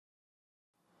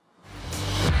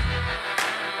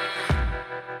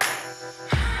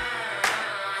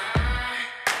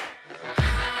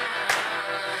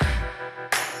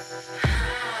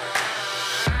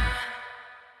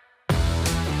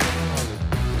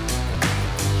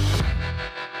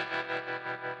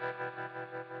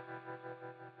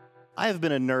I have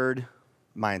been a nerd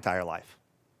my entire life.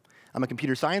 I'm a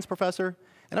computer science professor,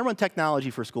 and I run technology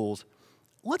for schools.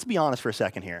 Let's be honest for a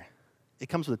second here. It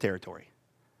comes with the territory.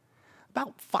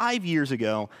 About 5 years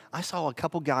ago, I saw a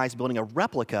couple guys building a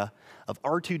replica of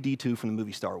R2-D2 from the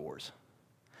movie Star Wars.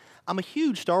 I'm a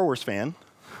huge Star Wars fan,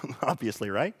 obviously,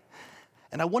 right?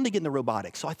 And I wanted to get into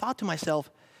robotics, so I thought to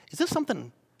myself, is this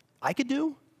something I could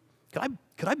do?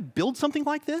 Could I build something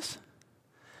like this?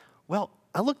 Well,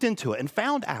 I looked into it and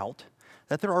found out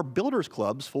that there are builders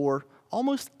clubs for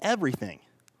almost everything,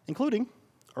 including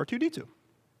R2-D2.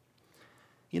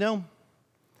 You know,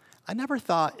 I never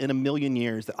thought in a million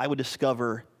years that I would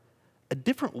discover a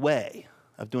different way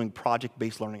of doing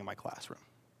project-based learning in my classroom.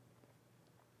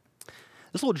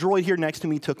 This little droid here next to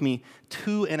me took me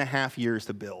 2.5 years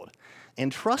to build.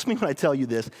 And trust me when I tell you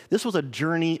this, this was a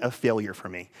journey of failure for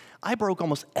me. I broke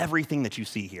almost everything that you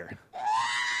see here.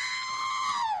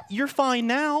 You're fine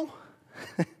now.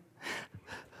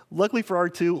 Luckily for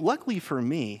R2, luckily for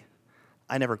me,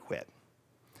 I never quit.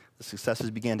 The successes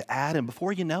began to add, and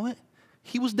before you know it,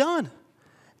 he was done.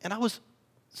 And I was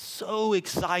so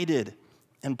excited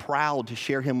and proud to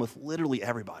share him with literally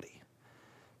everybody.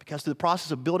 Because through the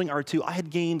process of building R2, I had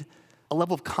gained a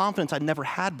level of confidence I'd never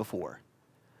had before.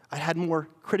 I had more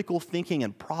critical thinking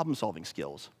and problem-solving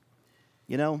skills.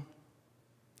 You know,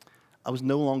 I was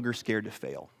no longer scared to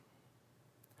fail.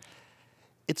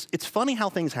 It's funny how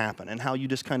things happen and how you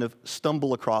just kind of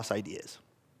stumble across ideas.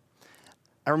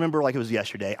 I remember like it was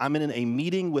yesterday. I'm in a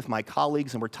meeting with my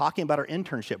colleagues, and we're talking about our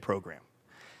internship program.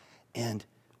 And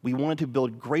we wanted to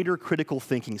build greater critical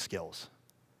thinking skills.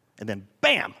 And then,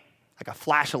 bam, like a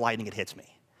flash of lightning, it hits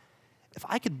me. If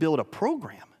I could build a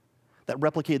program that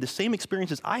replicated the same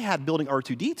experiences I had building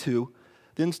R2-D2,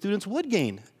 then students would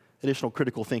gain additional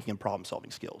critical thinking and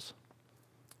problem-solving skills.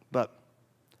 But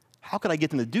how could I get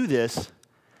them to do this,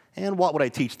 and what would I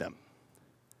teach them?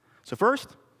 So first,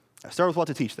 I started with what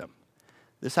to teach them.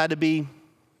 This had to be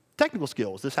technical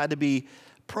skills. This had to be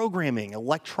programming,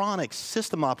 electronics,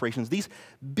 system operations, these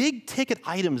big-ticket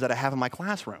items that I have in my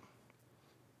classroom.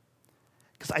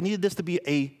 Because I needed this to be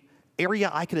an area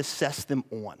I could assess them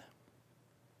on.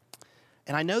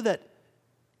 And I know that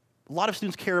a lot of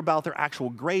students care about their actual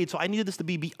grade, so I needed this to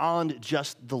be beyond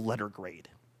just the letter grade.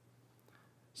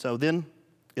 So then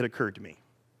it occurred to me.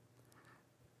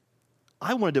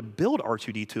 I wanted to build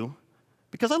R2-D2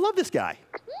 because I love this guy.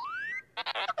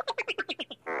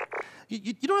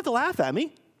 You don't have to laugh at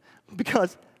me,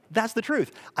 because that's the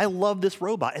truth. I love this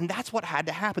robot, and that's what had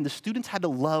to happen. The students had to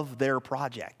love their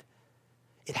project.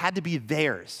 It had to be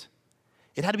theirs.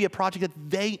 It had to be a project that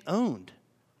they owned.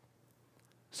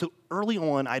 So early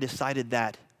on, I decided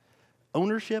that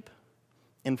ownership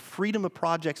and freedom of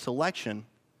project selection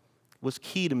was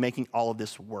key to making all of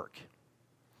this work.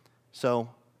 So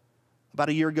about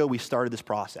a year ago, we started this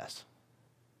process.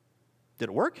 Did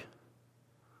it work?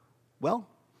 Well,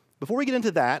 before we get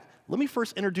into that, let me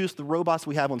first introduce the robots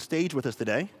we have on stage with us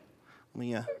today. Let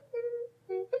me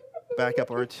back up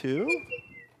R2.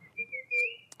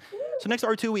 So next to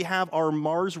R2, we have our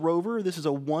Mars rover. This is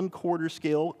a 1/4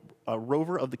 scale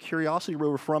rover of the Curiosity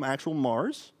rover from actual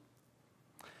Mars.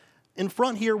 In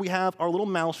front here, we have our little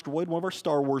mouse droid, one of our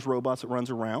Star Wars robots that runs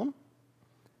around.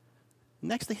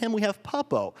 Next to him, we have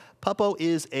Puppo. Puppo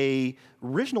is a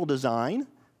original design,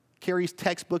 carries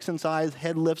textbooks inside,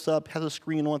 head lifts up, has a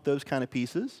screen on it, those kind of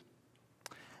pieces.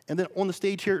 And then on the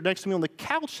stage here, next to me on the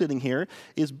couch sitting here,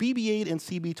 is BB-8 and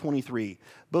CB-23.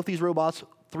 Both these robots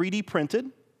 3D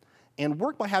printed and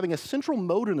work by having a central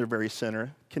motor in their very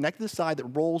center connected to the side that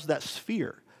rolls that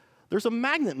sphere. There's a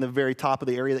magnet in the very top of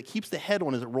the area that keeps the head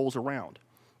on as it rolls around.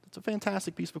 It's a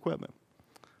fantastic piece of equipment.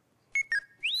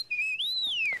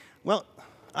 Well,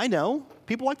 I know.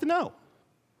 People like to know.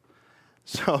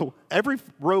 So every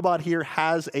robot here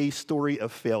has a story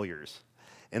of failures.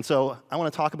 And so I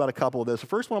want to talk about a couple of those. The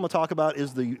first one I'm going to talk about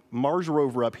is the Mars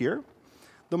rover up here.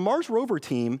 The Mars rover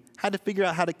team had to figure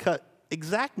out how to cut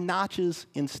exact notches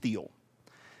in steel.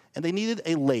 And they needed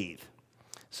a lathe.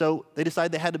 So they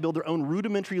decided they had to build their own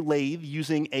rudimentary lathe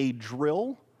using a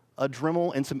drill, a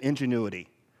Dremel, and some ingenuity.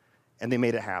 And they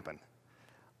made it happen.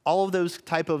 All of those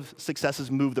type of successes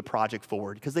moved the project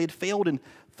forward because they had failed in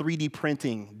 3D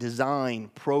printing, design,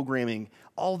 programming,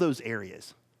 all those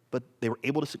areas. But they were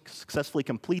able to successfully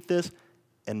complete this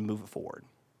and move it forward.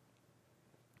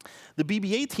 The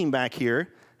BB-8 team back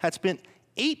here had spent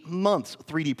 8 months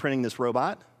 3D printing this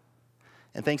robot.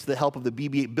 And thanks to the help of the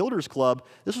BB-8 Builders Club,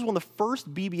 this was one of the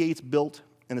first BB-8s built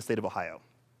in the state of Ohio.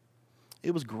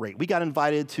 It was great. We got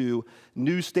invited to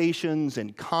news stations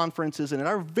and conferences, and at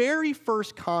our very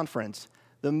first conference,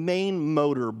 the main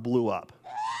motor blew up.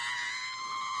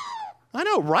 I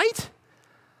know, right?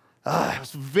 It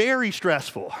was very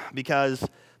stressful because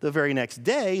the very next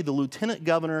day, the lieutenant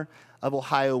governor of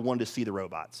Ohio wanted to see the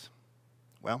robots.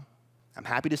 Well, I'm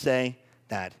happy to say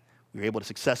that we were able to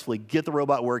successfully get the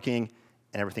robot working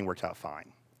and everything worked out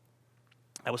fine.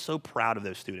 I was so proud of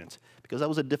those students because that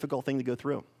was a difficult thing to go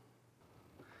through.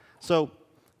 So,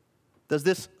 does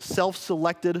this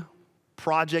self-selected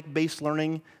project-based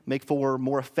learning make for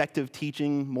more effective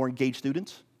teaching, more engaged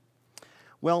students?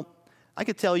 Well, I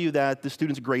could tell you that the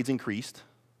students' grades increased,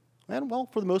 and well,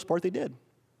 for the most part, they did.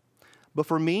 But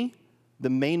for me, the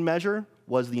main measure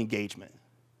was the engagement.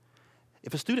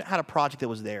 If a student had a project that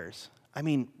was theirs, I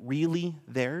mean, really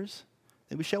theirs,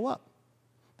 they would show up.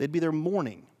 They'd be there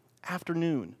morning,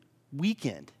 afternoon,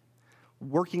 weekend,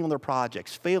 working on their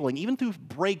projects, failing. Even through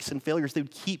breaks and failures, they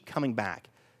would keep coming back,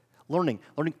 learning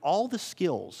all the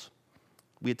skills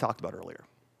we had talked about earlier.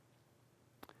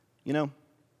 You know,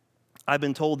 I've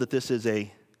been told that this is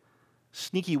a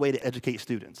sneaky way to educate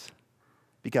students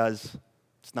because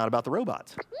it's not about the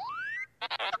robots.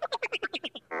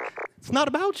 It's not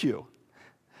about you.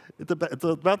 It's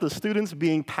about the students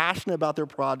being passionate about their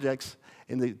projects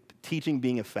and the teaching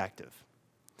being effective.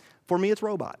 For me, it's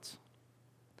robots.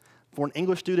 For an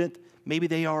English student, maybe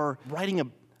they are writing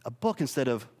a book instead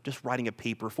of just writing a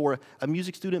paper. For a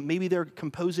music student, maybe they're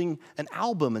composing an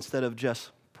album instead of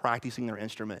just practicing their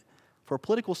instrument. For a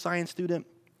political science student,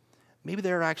 maybe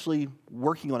they're actually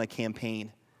working on a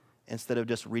campaign instead of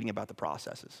just reading about the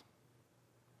processes.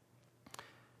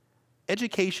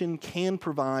 Education can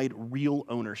provide real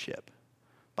ownership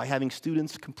by having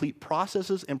students complete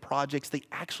processes and projects they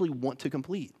actually want to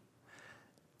complete.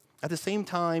 At the same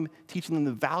time, teaching them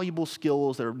the valuable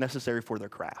skills that are necessary for their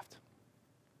craft.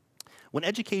 When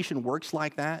education works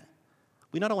like that,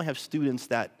 we not only have students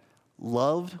that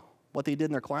loved what they did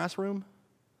in their classroom,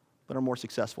 but are more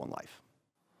successful in life.